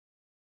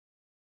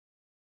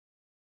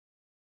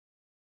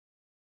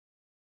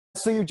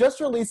So you just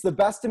released The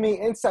Best of Me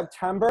in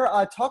September.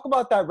 Talk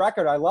about that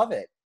record. I love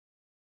it.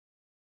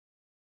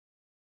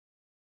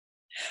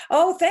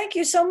 Oh, thank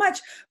you so much.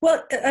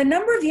 Well, a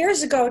number of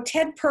years ago,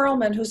 Ted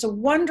Perlman, who's a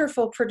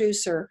wonderful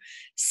producer,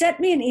 sent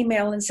me an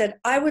email and said,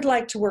 "I would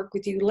like to work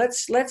with you.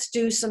 Let's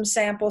do some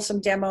samples,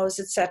 some demos,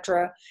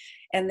 etc."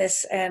 And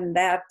this and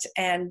that.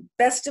 And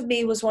Best of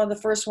Me was one of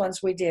the first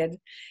ones we did.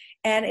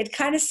 And it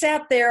kind of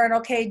sat there and,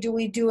 okay, do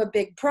we do a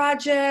big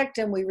project?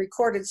 And we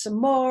recorded some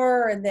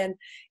more. And then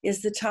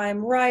is the time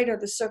right or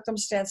the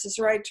circumstances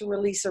right to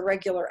release a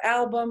regular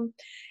album?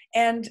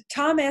 And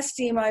Tom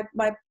Estee, my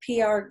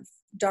PR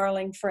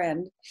darling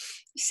friend,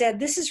 said,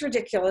 this is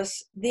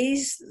ridiculous.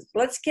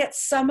 Let's get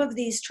some of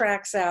these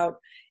tracks out.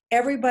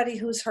 Everybody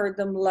who's heard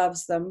them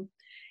loves them.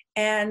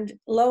 And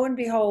lo and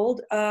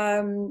behold,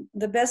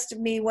 The Best of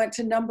Me went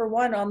to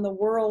 #1 on the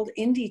world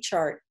indie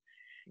chart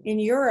in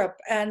Europe.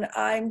 And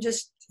I'm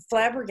just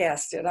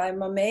flabbergasted.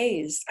 I'm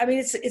amazed. I mean,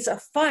 it's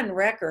a fun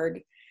record.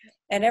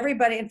 And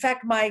everybody, in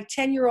fact, my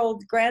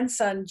 10-year-old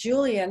grandson,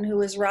 Julian,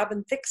 who is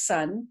Robin Thicke's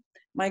son,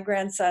 my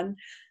grandson,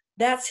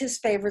 that's his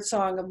favorite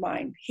song of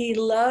mine. He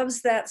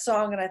loves that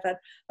song. And I thought,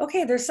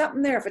 okay, there's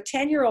something there. If a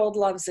 10-year-old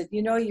loves it,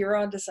 you know you're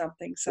onto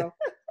something. So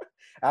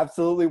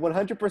Absolutely,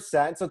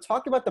 100%. So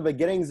talk about the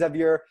beginnings of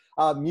your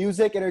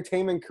music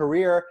entertainment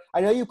career.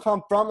 I know you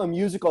come from a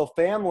musical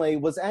family.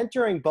 Was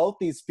entering both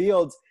these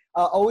fields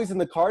always in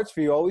the cards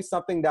for you, always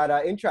something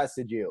that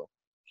interested you?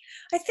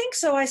 I think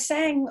so. I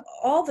sang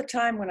all the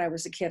time when I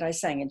was a kid. I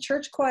sang in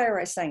church choir.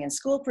 I sang in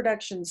school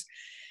productions,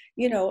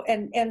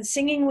 and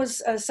singing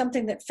was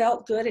something that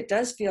felt good. It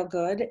does feel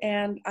good.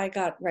 And I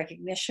got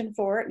recognition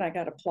for it, and I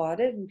got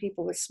applauded, and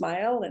people would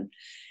smile, and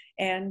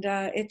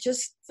it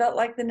just felt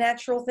like the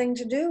natural thing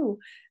to do.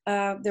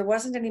 There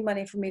wasn't any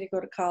money for me to go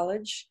to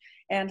college.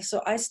 And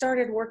so I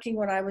started working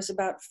when I was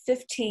about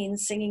 15,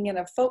 singing in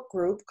a folk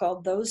group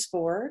called Those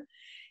Four.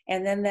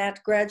 And then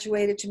that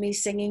graduated to me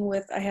singing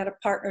with, I had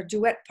a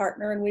duet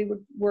partner, and we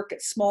would work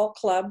at small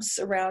clubs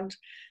around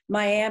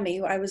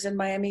Miami. I was in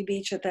Miami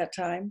Beach at that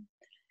time.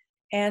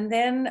 And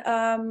then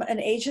an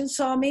agent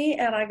saw me,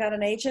 and I got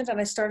an agent, and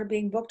I started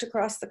being booked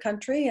across the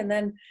country. And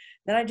then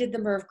I did the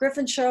Merv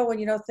Griffin show,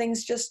 and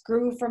things just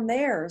grew from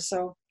there.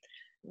 So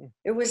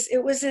it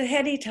was a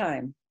heady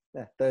time.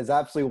 Yeah, that is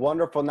absolutely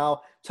wonderful.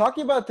 Now,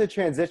 talking about the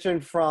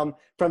transition from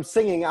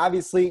singing,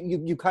 obviously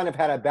you kind of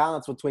had a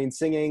balance between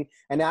singing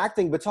and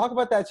acting, but talk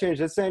about that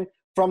transition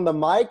from the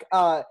mic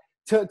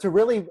to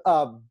really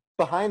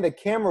behind the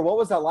camera. What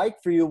was that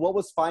like for you? What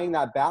was finding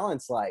that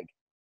balance like?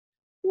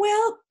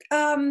 Well,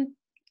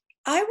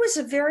 I was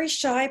a very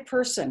shy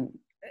person,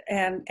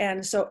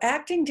 and so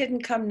acting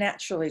didn't come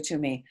naturally to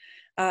me.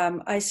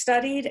 I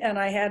studied, and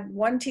I had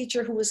one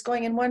teacher who was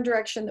going in one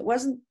direction that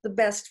wasn't the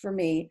best for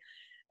me,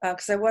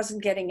 because I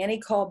wasn't getting any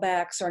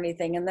callbacks or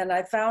anything. And then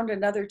I found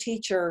another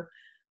teacher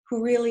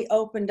who really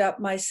opened up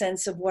my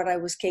sense of what I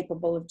was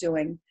capable of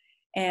doing.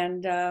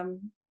 And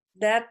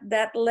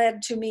that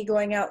led to me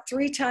going out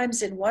 3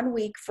 times in 1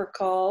 week for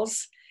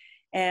calls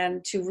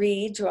and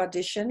to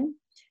audition.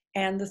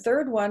 And the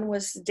third one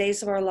was the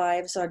Days of Our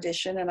Lives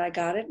audition, and I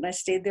got it, and I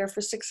stayed there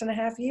for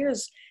 6.5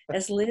 years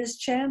as Liz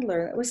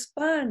Chandler. It was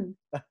fun.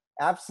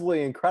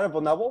 Absolutely incredible.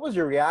 Now, what was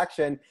your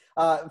reaction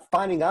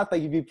finding out that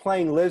you'd be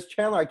playing Liz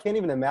Chandler? I can't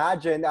even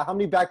imagine. How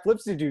many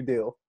backflips did you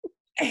do?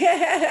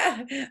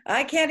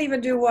 I can't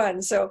even do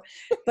one. So,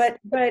 but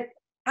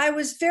I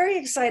was very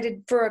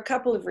excited for a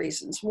couple of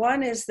reasons.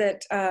 One is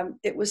that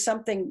it was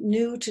something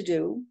new to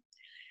do.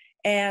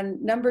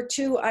 And number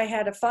 2, I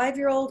had a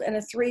 5-year-old and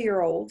a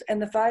 3-year-old,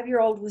 and the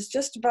 5-year-old was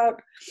just about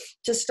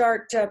to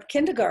start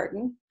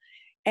kindergarten.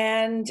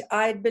 And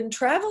I'd been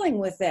traveling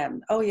with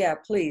them. Oh yeah,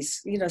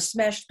 please,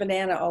 smashed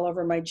banana all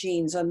over my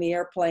jeans on the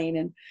airplane,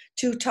 and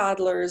 2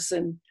 toddlers.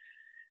 And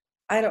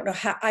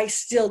I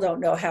still don't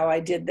know how I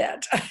did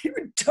that. I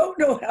don't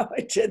know how I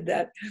did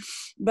that.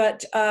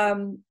 But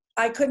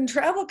I couldn't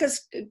travel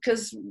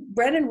because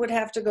Brennan would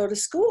have to go to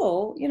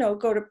school,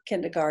 go to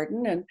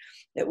kindergarten, and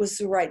it was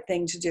the right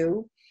thing to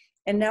do.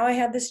 And now I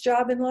had this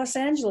job in Los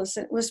Angeles,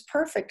 and it was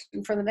perfect.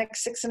 And for the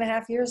next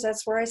 6.5 years,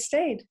 that's where I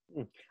stayed.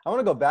 I want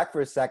to go back for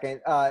a second.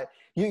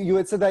 You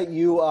had said that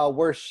you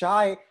were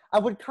shy. I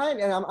would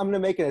and I'm going to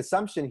make an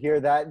assumption here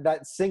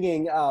that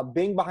singing,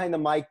 being behind the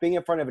mic, being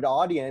in front of an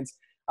audience,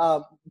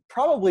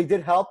 probably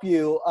did help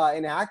you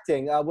in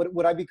acting.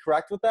 Would I be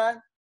correct with that?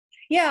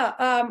 Yeah,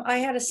 I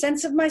had a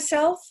sense of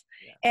myself,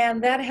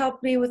 and that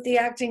helped me with the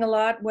acting a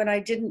lot. When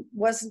I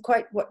wasn't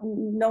quite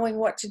knowing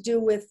what to do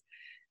with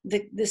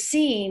the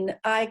scene,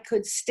 I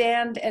could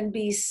stand and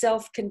be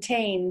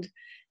self-contained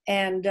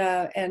and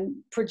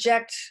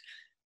project,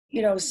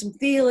 some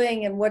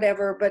feeling and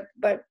whatever.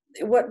 But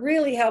what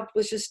really helped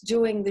was just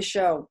doing the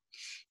show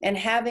and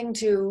having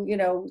to,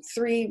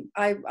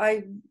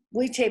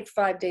 we taped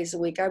 5 days a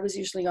week. I was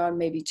usually on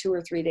maybe 2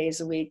 or 3 days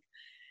a week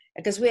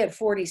because we had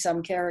 40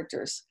 some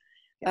characters.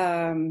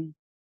 And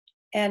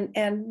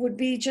would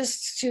be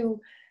just to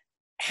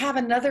have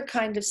another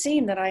kind of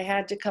scene that I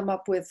had to come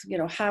up with, you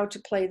know, how to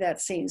play that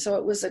scene. So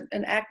it was a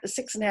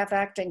 6.5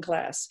 acting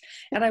class.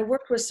 And I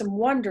worked with some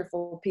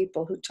wonderful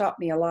people who taught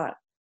me a lot.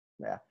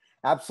 Yeah,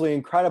 absolutely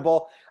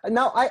incredible.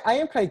 Now, I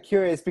am kind of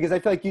curious because I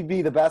feel like you'd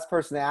be the best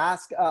person to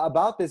ask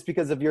about this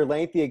because of your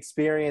lengthy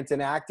experience in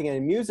acting and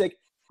in music.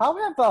 How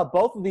have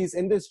both of these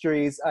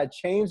industries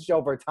changed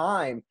over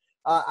time?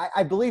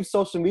 I believe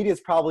social media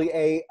is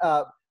probably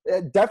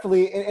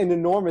definitely an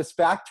enormous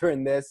factor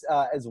in this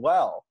as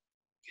well.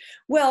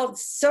 Well,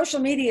 social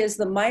media is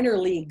the minor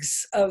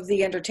leagues of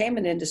the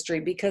entertainment industry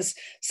because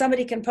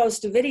somebody can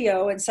post a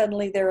video and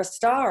suddenly they're a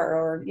star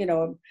or, you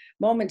know, a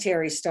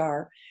momentary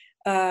star.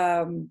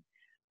 Um,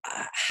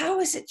 how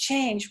has it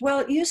changed? Well,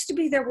 it used to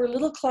be there were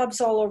little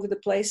clubs all over the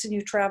place and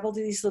you traveled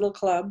to these little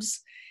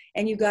clubs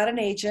and you got an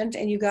agent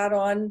and you got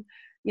on,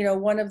 you know,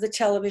 one of the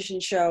television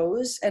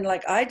shows. And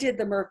like I did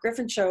the Merv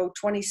Griffin show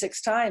 26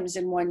 times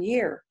in 1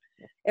 year.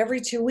 Every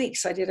 2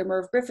 weeks I did a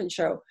Merv Griffin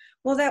show.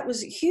 Well, that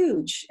was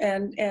huge.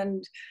 And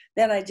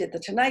then I did the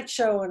Tonight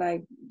Show and I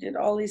did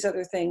all these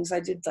other things.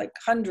 I did like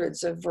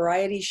hundreds of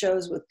variety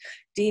shows with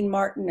Dean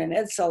Martin and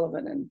Ed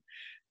Sullivan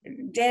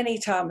and Danny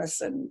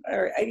Thomas and,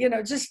 or, you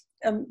know, just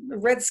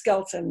Red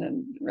Skelton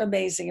and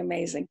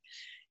amazing.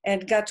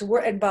 And got to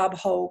work, and Bob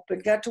Hope,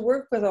 and got to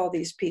work with all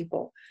these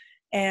people.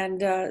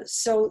 And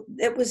so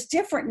it was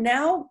different.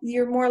 Now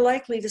you're more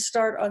likely to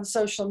start on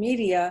social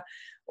media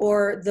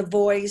or The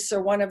Voice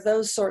or one of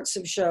those sorts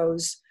of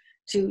shows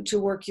to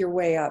work your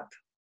way up.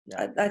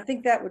 Yeah. I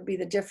think that would be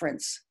the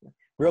difference.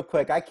 Real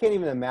quick, I can't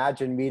even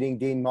imagine meeting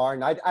Dean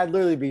Martin. I'd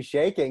literally be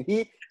shaking.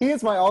 He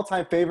is my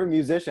all-time favorite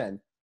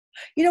musician.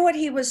 You know what?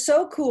 He was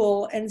so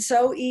cool and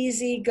so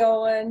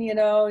easygoing. You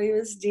know, he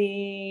was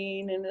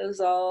Dean and it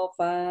was all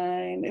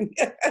fine.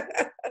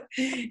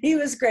 He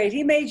was great.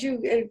 He made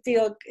you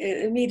feel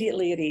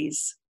immediately at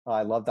ease. Oh,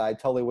 I love that. I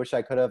totally wish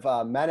I could have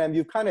met him.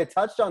 You've kind of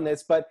touched on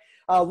this, but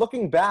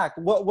looking back,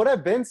 what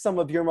have been some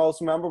of your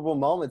most memorable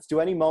moments?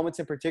 Do any moments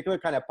in particular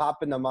kind of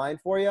pop into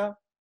mind for you?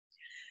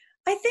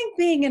 I think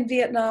being in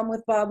Vietnam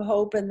with Bob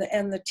Hope and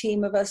the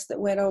team of us that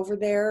went over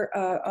there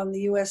on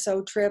the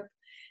USO trip.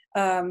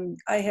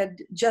 I had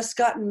just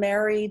gotten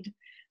married.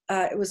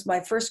 It was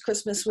my first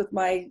Christmas with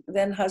my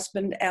then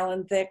husband,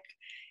 Alan Thicke.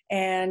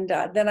 And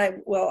then I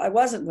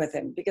wasn't with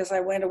him because I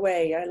went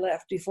away. I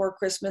left before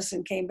Christmas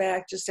and came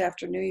back just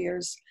after New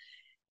Year's.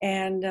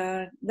 And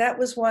that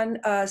was one.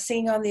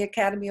 Singing on the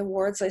Academy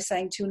Awards. I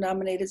sang 2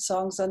 nominated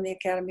songs on the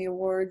Academy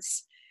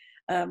Awards.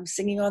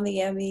 Singing on the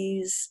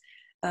Emmys.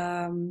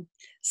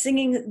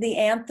 Singing the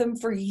anthem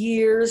for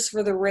years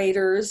for the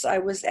Raiders. I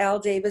was Al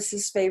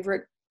Davis's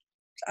favorite,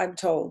 I'm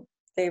told,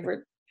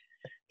 favorite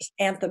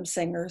anthem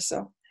singer.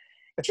 So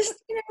just,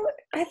 you know,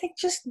 I think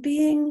just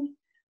being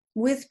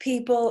with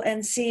people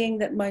and seeing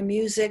that my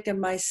music and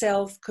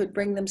myself could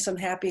bring them some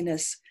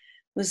happiness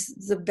was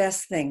the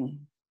best thing.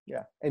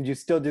 Yeah, and you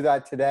still do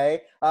that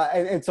today.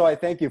 And so I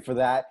thank you for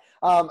that.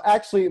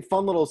 Actually,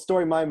 fun little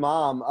story. My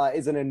mom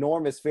is an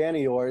enormous fan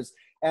of yours.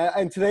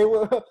 And today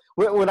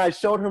when I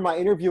showed her my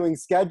interviewing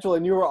schedule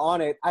and you were on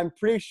it, I'm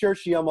pretty sure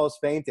she almost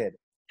fainted.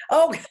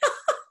 Oh,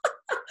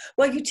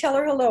 well, you tell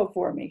her hello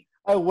for me.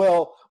 I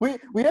will.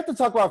 We have to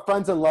talk about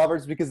Friends and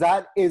Lovers because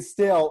that is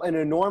still an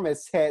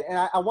enormous hit. And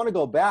I want to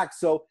go back.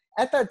 So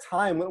at that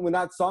time when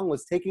that song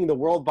was taking the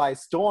world by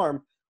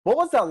storm, what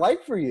was that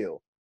like for you?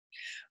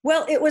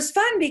 Well, it was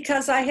fun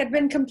because I had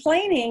been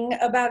complaining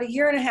about 1.5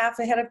 years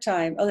ahead of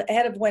time,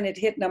 ahead of when it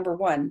hit number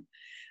 1.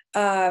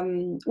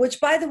 Which,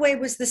 by the way,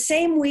 was the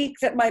same week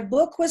that my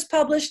book was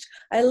published.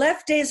 I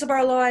left Days of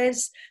Our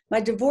Lives,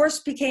 my divorce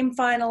became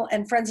final,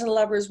 and Friends and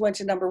Lovers went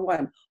to number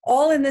 1,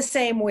 all in the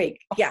same week.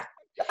 Yeah.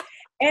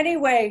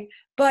 Anyway,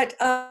 but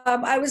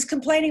I was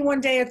complaining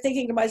one day and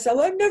thinking to myself,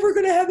 I'm never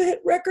going to have a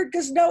hit record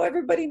because now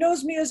everybody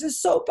knows me as a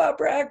soap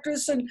opera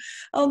actress and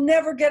I'll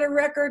never get a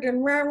record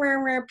and rah, rah,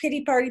 rah,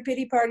 pity party,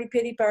 pity party,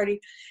 pity party.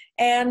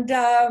 And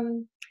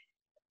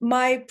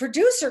my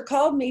producer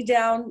called me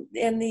down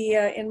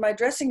in my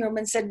dressing room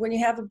and said, when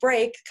you have a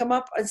break, come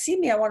up and see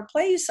me. I want to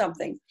play you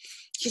something.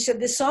 She said,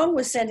 this song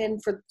was sent in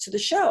to the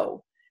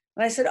show.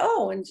 And I said,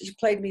 oh, and she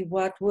played me,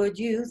 What Would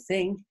You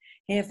Think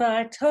If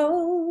I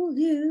Told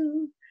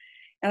You?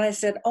 And I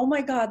said, oh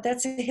my God,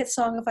 that's a hit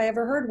song if I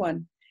ever heard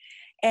one.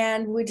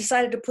 And we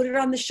decided to put it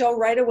on the show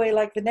right away.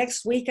 Like the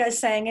next week I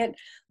sang it,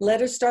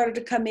 letters started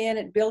to come in,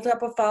 it built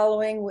up a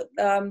following.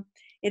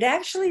 It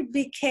actually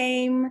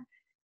became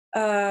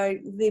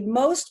the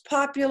most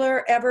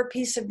popular ever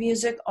piece of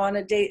music on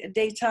a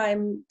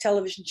daytime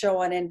television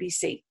show on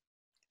NBC.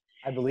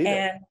 I believe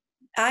it.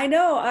 I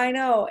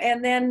know.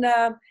 And then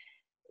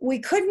we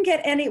couldn't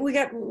get any, we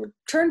got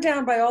turned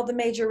down by all the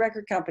major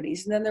record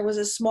companies. And then there was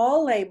a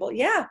small label.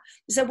 Yeah.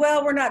 They said,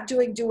 well, we're not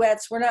doing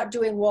duets. We're not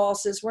doing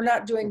waltzes. We're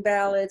not doing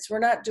ballads. We're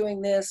not doing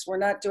this. We're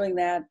not doing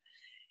that.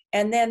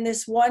 And then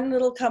this one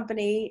little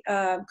company,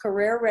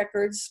 Carrere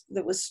Records,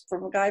 that was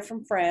from a guy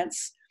from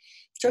France,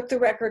 took the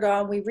record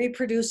on. We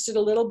reproduced it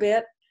a little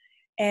bit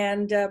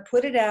and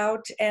put it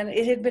out. And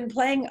it had been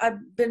playing, I've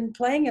been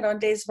playing it on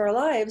Days of Our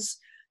Lives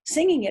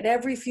singing it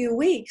every few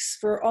weeks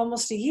for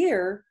almost a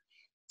year.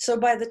 So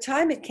by the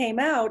time it came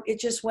out, it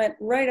just went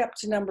right up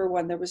to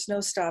 #1. There was no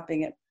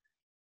stopping it.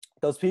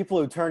 Those people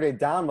who turned it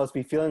down must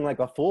be feeling like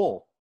a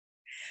fool.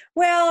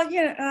 Well,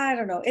 I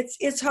don't know.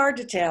 It's hard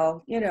to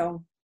tell,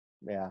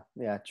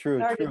 Yeah, true,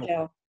 hard to true.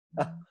 tell.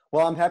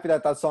 Well, I'm happy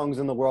that that song's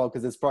in the world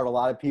because it's brought a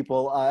lot of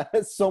people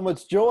so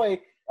much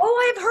joy.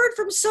 Oh, I've heard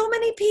from so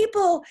many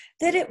people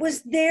that it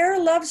was their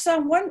love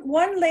song.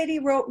 One lady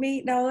wrote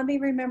me. Now let me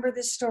remember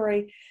this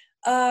story.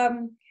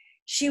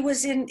 She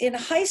was in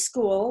high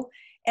school,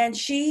 and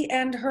she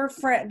and her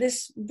friend,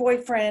 this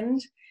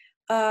boyfriend,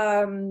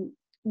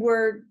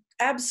 were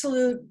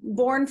absolute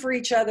born for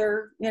each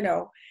other,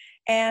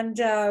 and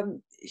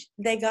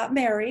they got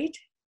married,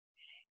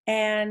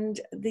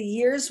 and the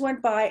years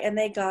went by, and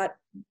they got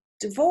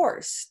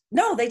divorced.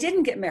 No, they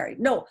didn't get married.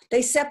 No,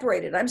 they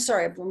separated. I'm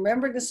sorry, I'm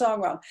remembering the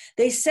song wrong.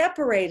 They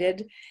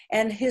separated,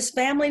 and his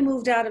family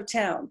moved out of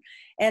town,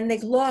 and they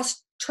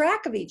lost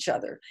track of each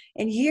other.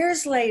 And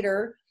years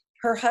later,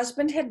 her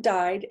husband had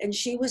died, and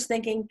she was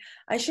thinking,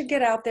 I should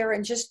get out there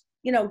and just,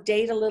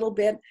 date a little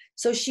bit.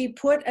 So she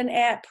put an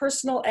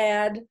personal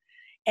ad,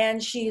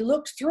 and she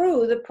looked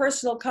through the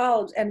personal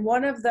columns, and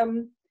one of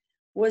them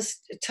was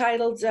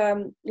titled,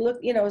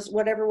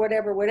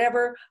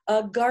 whatever,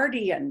 a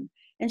guardian.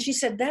 And she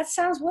said, that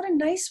sounds, what a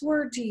nice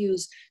word to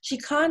use. She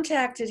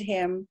contacted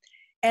him,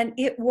 and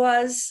it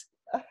was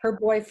her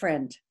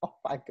boyfriend. Oh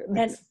my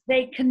goodness. And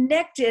they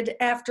connected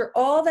after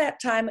all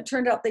that time. It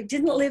turned out they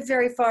didn't live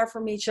very far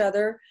from each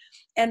other.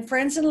 And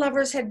Friends and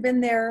Lovers had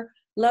been their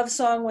love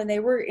song when they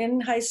were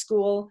in high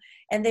school,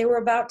 and they were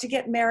about to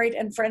get married,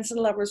 and Friends and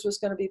Lovers was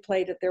going to be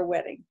played at their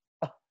wedding.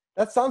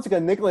 That sounds like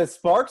a Nicholas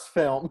Sparks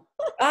film.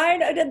 I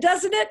know,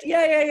 doesn't it?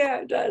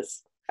 Yeah, it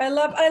does. I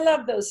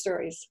love those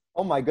stories.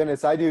 Oh my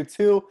goodness, I do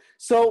too.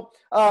 So,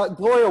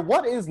 Gloria,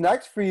 what is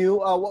next for you?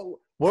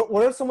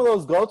 What are some of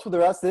those goals for the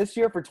rest of this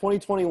year for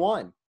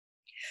 2021?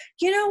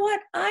 You know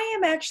what? I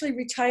am actually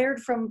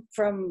retired from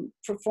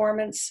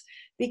performance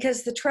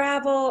because the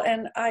travel,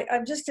 and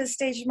I'm just at a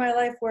stage in my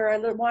life where I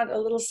want a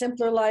little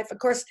simpler life, of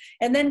course.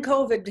 And then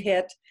COVID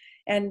hit,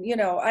 and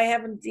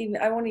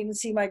I won't even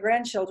see my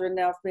grandchildren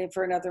now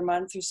for another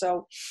month or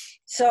so.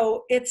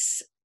 So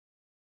it's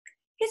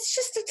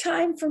just a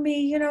time for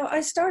me.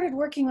 I started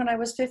working when I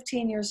was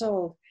 15 years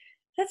old.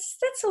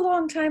 That's a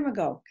long time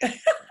ago.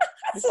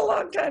 That's a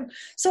long time.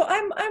 So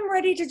I'm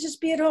ready to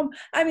just be at home.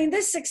 I mean,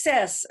 this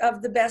success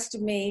of The Best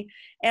of Me,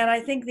 and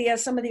I think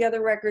some of the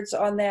other records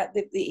on that,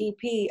 the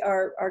EP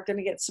are going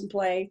to get some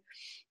play.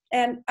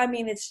 And I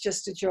mean, it's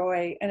just a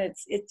joy, and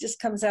it just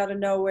comes out of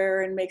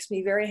nowhere and makes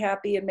me very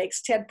happy, and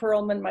makes Ted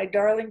Perlman, my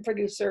darling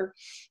producer,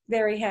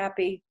 very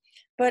happy.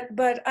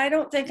 But I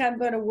don't think I'm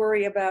going to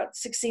worry about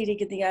succeeding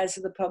in the eyes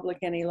of the public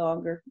any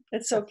longer.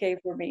 It's okay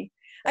for me.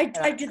 I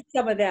did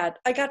some of that.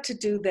 I got to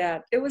do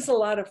that. It was a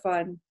lot of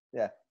fun.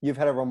 Yeah, you've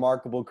had a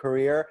remarkable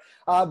career.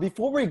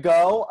 Before we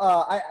go,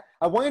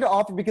 I want you to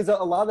offer, because a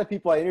lot of the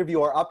people I interview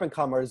are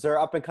up-and-comers. They're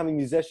up-and-coming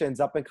musicians,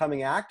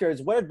 up-and-coming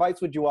actors. What advice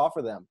would you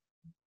offer them?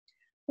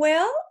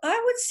 Well, I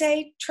would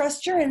say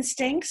trust your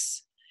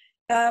instincts.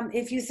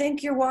 If you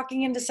think you're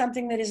walking into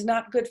something that is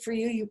not good for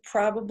you, you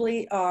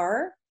probably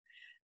are.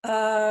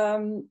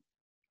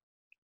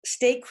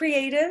 Stay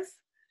creative,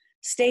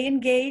 stay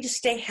engaged,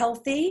 stay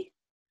healthy.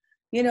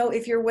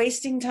 If you're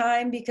wasting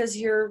time because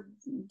you're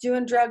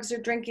doing drugs or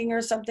drinking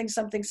or something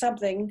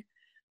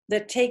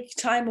that take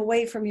time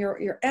away from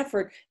your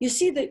effort,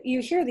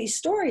 you hear these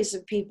stories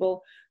of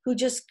people who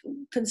just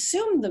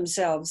consume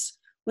themselves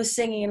with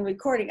singing and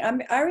recording.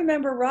 I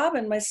remember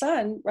Robin, my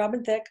son,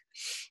 Robin Thicke,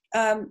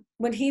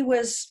 when he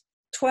was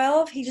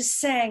 12, he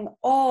just sang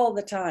all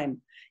the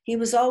time. He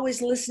was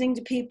always listening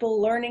to people,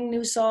 learning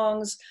new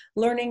songs,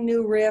 learning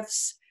new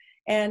riffs.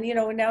 And,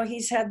 now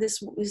is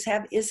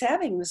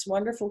having this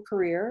wonderful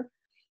career,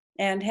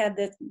 and had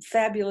the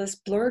fabulous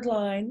Blurred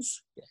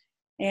Lines.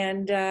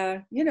 And,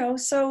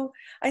 so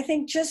I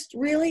think just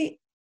really,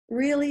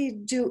 really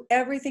do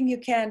everything you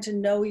can to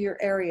know your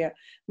area.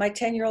 My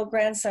 10-year-old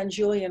grandson,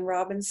 Julian,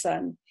 Robin's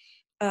son,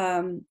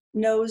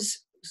 knows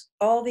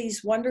all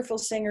these wonderful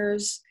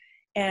singers,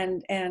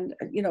 and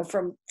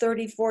from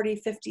 30, 40,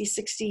 50,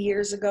 60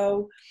 years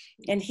ago,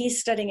 and he's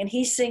studying, and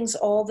he sings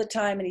all the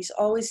time, and he's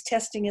always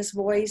testing his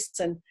voice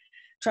and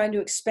trying to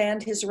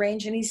expand his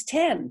range, and he's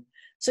 10.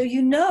 So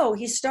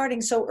he's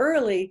starting so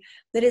early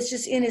that it's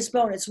just in his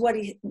bone. It's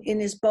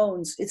in his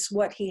bones. It's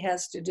what he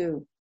has to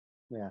do.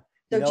 Yeah.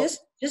 So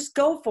just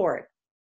go for it.